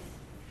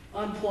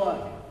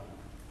 Unplug.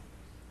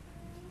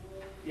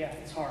 Yeah,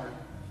 it's hard.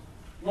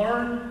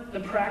 Learn the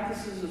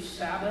practices of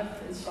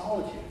Sabbath and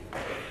solitude.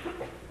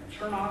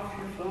 Turn off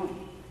your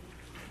phone.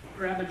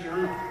 Grab a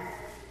journal.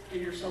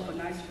 Get yourself a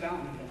nice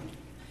fountain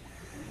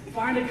pen.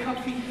 Find a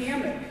comfy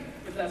hammock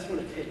if that's what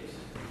it takes.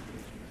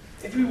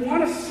 If we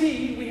want to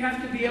see, we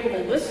have to be able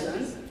to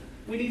listen.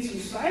 We need some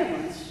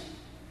silence.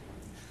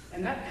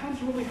 And that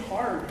comes really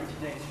hard in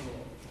today's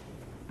world.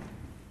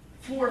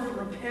 Fourth,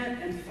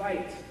 repent and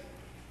fight.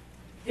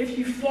 If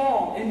you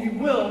fall, and you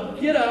will,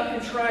 get up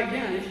and try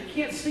again. If you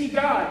can't see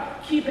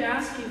God, keep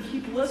asking,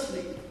 keep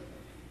listening.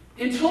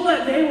 Until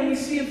that day when we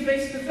see him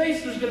face to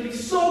face, there's going to be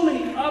so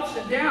many ups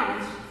and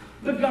downs,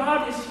 but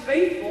God is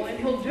faithful and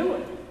he'll do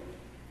it.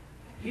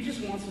 He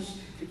just wants us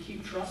to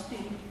keep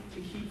trusting,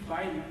 to keep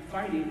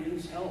fighting in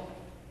his help.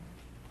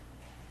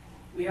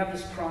 We have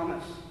this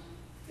promise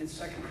in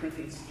 2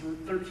 Corinthians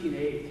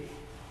 13:8,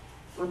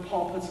 where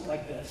Paul puts it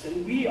like this,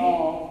 and we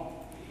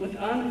all, with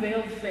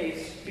unveiled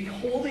face,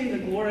 beholding the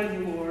glory of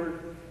the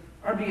Lord,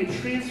 are being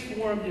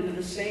transformed into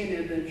the same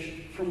image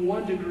from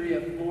one degree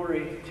of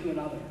glory to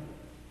another.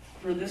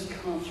 For this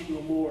comes from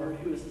the Lord,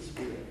 who is the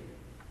Spirit.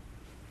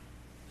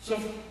 So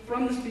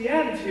from this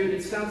beatitude,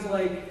 it sounds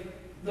like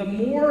the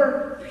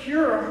more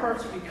pure our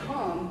hearts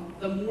become,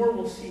 the more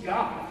we'll see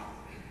God.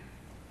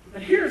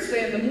 But here it's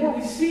saying the more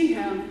we see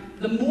him,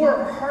 the more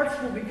our hearts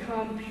will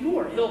become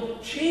pure. He'll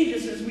change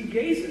us as we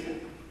gaze at him.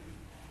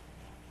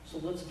 So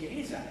let's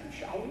gaze at him,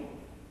 shall we?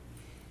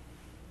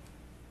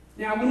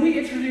 Now, when we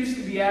introduced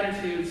the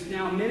Beatitudes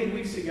many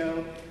weeks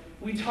ago,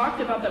 we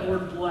talked about that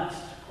word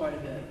blessed quite a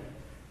bit.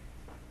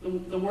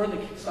 The word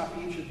that kicks off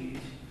each of these.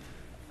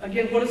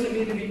 Again, what does it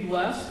mean to be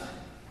blessed?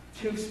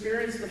 To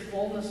experience the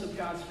fullness of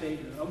God's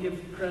favor. I'll give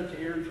credit to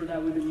Aaron for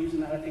that. We've been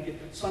using that. I think it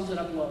sums it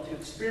up well. To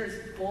experience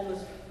the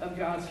fullness of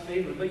God's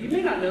favor. But you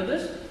may not know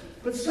this,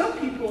 but some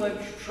people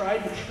have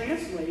tried to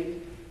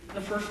translate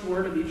the first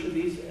word of each of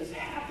these as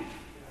happy.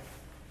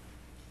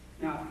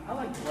 Now, I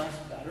like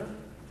blessed better.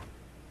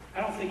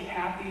 I don't think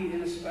happy,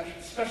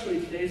 especially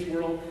in today's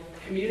world,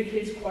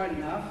 communicates quite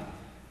enough.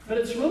 But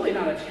it's really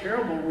not a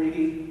terrible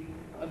reading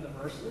of the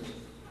verses.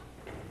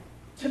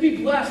 To be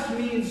blessed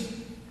means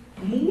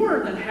more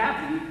than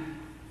happy,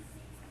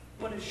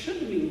 but it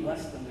shouldn't mean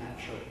less than that,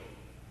 church.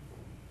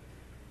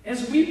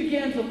 As we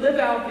begin to live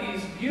out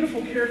these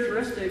beautiful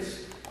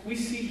characteristics we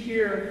see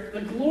here,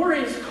 the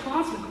glorious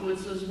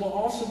consequences will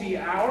also be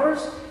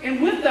ours,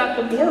 and with that,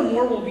 the more and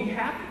more we'll be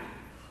happy.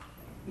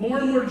 More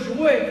and more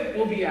joy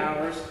will be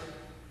ours,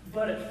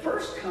 but it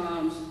first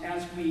comes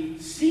as we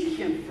seek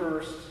him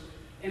first,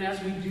 and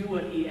as we do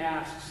what he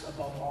asks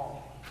above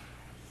all.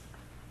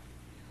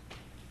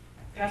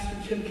 Pastor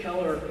Tim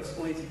Keller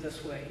explains it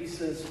this way. He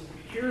says,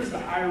 here's the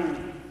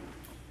irony.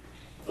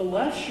 The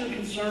less you're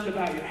concerned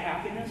about your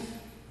happiness,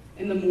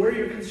 and the more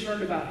you're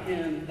concerned about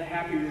him, the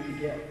happier you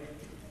get.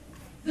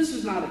 This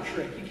is not a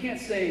trick. You can't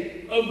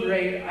say, oh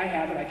great, I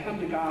have it. I come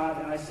to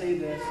God and I say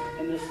this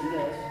and this and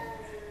this.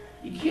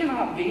 You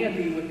cannot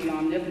bandy with the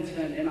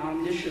omnipotent and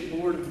omniscient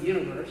Lord of the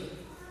universe.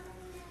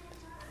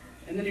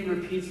 And then he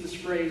repeats this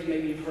phrase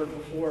maybe you've heard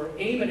before.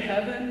 Aim at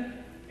heaven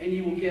and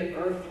you will get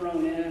earth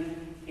thrown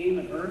in. Aim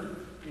at earth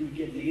and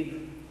you get neither.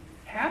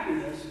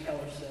 Happiness, Keller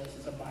says,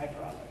 is a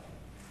byproduct.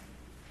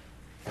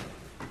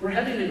 We're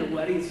heading into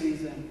wedding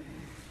season.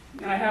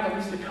 And I have at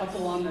least a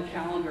couple on the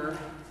calendar.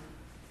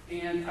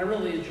 And I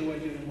really enjoy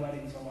doing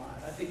weddings a lot.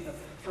 I think the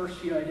first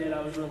few I did,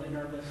 I was really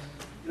nervous.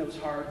 And it was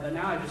hard. But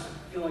now I just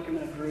feel like I'm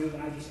in a groove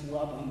and I just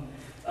love them.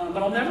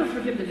 But I'll never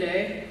forget the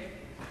day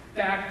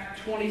back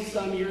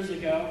 20-some years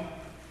ago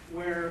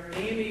where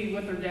Amy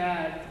with her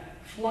dad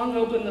flung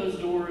open those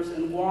doors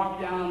and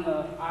walked down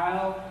the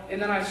aisle. And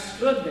then I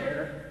stood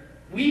there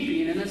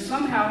weeping and then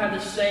somehow had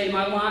to say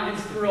my lines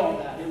through all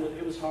that.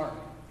 It was hard.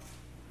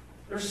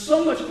 There's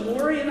so much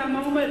glory in that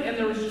moment and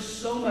there was just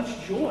so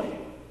much joy.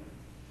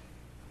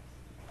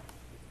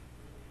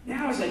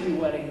 Now as I do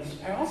weddings,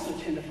 I also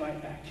tend to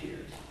fight back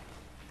tears.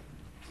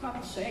 It's not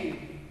the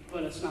same,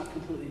 but it's not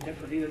completely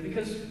different either.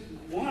 Because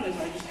one is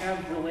I just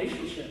have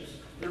relationships.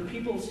 There are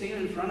people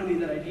standing in front of me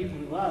that I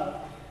deeply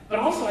love. But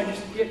also I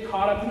just get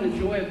caught up in the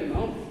joy of the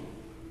moment,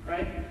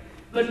 right?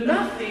 But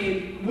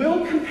nothing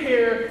will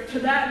compare to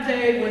that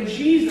day when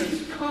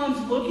Jesus comes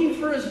looking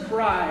for his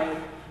bride.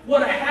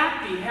 What a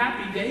happy,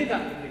 happy day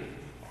that will be.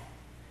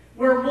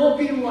 Where we'll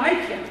be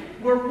like him.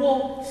 Where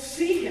we'll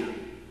see him.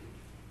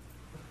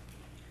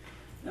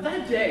 Now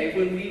that day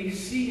when we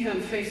see him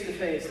face to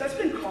face, that's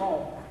been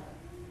called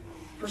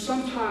for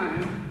some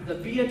time the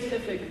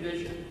beatific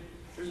vision.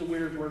 There's a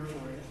weird word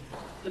for it.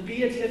 The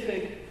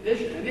beatific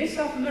vision. It may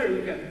sound familiar.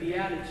 We've got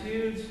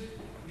beatitudes,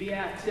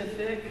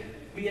 beatific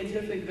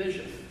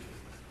vision.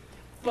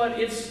 But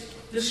it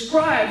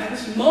describes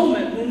this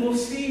moment when we'll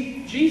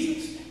see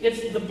Jesus.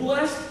 It's the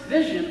blessed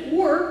vision,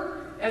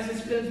 or, as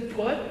it's been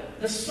put,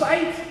 the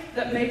sight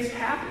that makes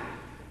happy.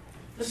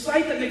 The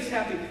sight that makes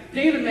happy.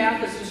 David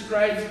Mathis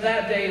describes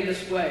that day in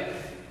this way.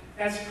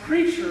 As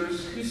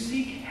creatures who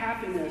seek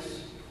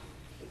happiness,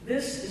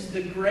 this is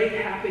the great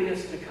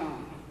happiness to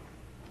come.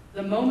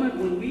 The moment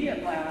when we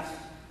at last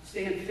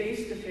stand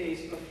face to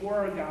face before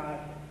our God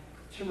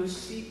to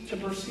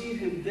perceive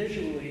him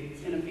visually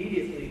and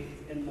immediately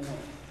and more.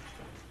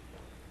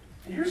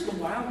 And here's the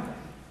wild thing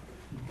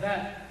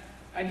that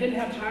I didn't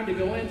have time to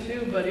go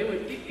into, but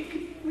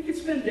we could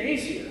spend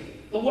days here.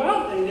 The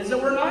wild thing is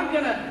that we're not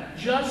going to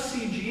just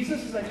see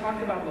Jesus, as I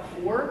talked about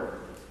before,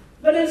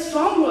 but in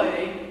some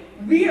way,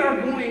 we are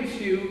going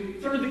to,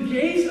 through the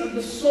gaze of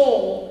the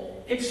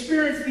soul,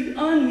 experience the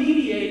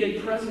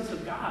unmediated presence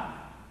of God.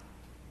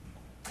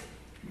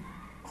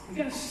 We're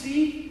going to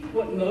see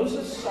what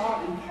Moses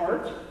saw in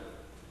part,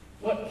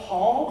 what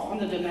Paul on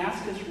the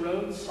Damascus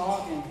Road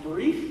saw in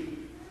brief.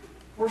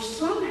 We're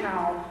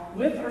somehow,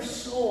 with our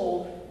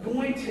soul,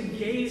 going to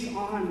gaze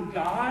on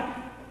God.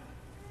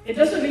 It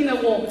doesn't mean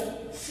that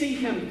we'll see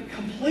him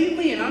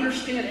completely and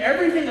understand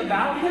everything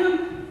about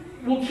him.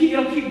 It'll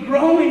keep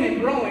growing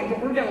and growing,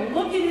 but we're going to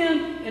look at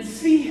him and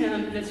see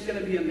him, and it's going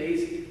to be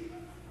amazing.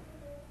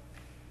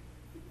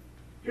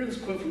 Hear this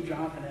quote from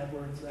Jonathan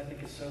Edwards that I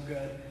think is so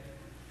good.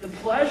 The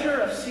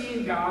pleasure of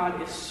seeing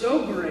God is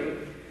so great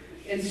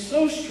and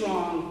so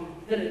strong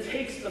that it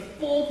takes the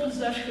full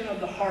possession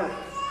of the heart.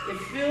 It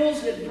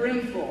fills it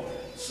brimful,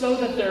 so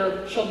that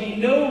there shall be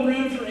no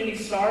room for any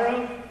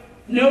sorrow,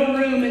 no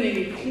room in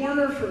any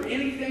corner for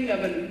anything of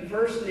an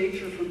adverse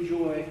nature from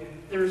joy.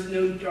 There is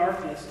no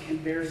darkness can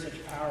bear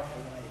such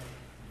powerful light.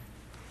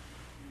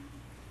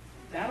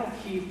 That'll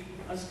keep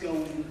us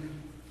going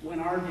when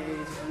our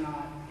days are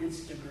not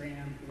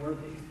Instagram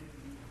worthy.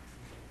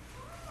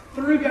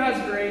 Through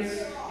God's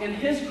grace and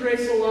his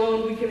grace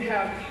alone, we can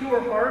have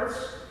pure hearts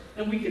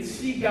and we can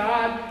see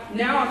God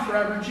now and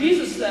forever.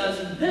 Jesus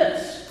says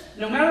this,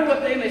 no matter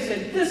what they may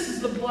say, this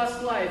is the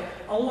blessed life,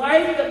 a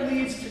life that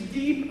leads to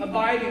deep,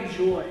 abiding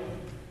joy.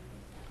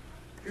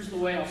 Here's the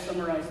way I'll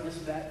summarize this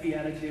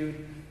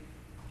beatitude.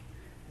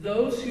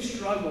 Those who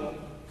struggle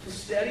to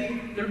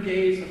steady their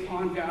gaze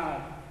upon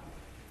God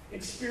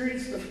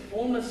experience the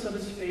fullness of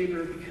his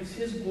favor because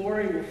his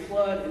glory will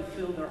flood and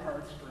fill their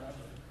hearts forever.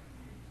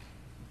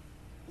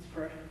 Let's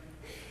pray.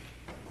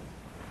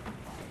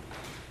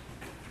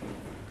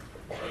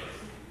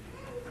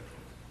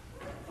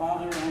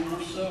 Father,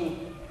 we're so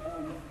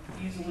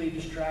easily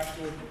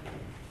distracted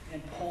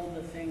and pulled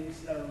to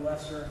things that are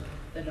lesser,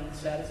 that don't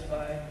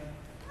satisfy.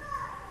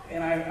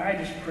 And I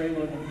just pray,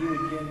 Lord, that you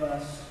would give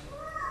us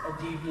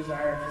a deep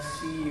desire to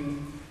see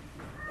you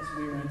as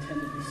we were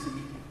intended to see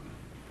you.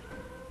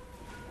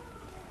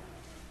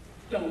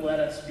 Don't let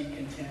us be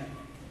content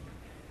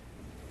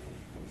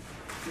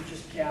with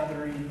just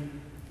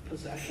gathering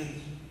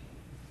possessions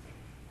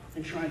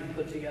and trying to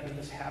put together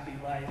this happy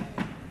life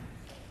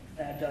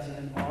that doesn't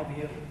involve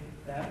you,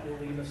 that will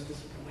leave us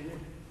disappointed.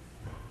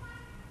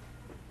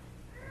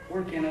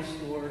 Work in us,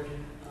 Lord,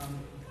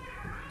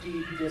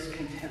 deep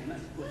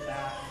discontentment with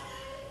that.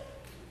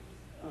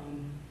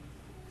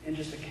 And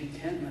just a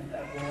contentment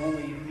that will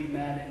only be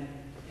met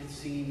in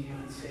seeing you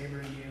and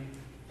savoring you,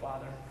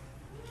 Father.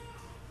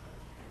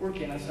 Work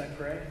in us, I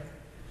pray.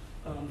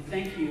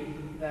 Thank you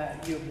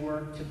that you have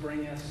worked to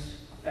bring us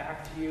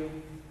back to you,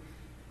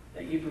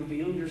 that you've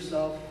revealed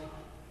yourself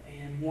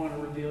and want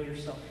to reveal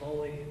yourself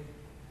fully.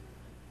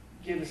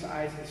 Give us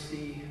eyes to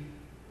see.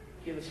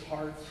 Give us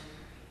hearts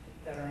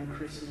that are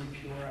increasingly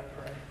pure, I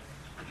pray.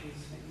 In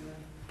Jesus' name, amen.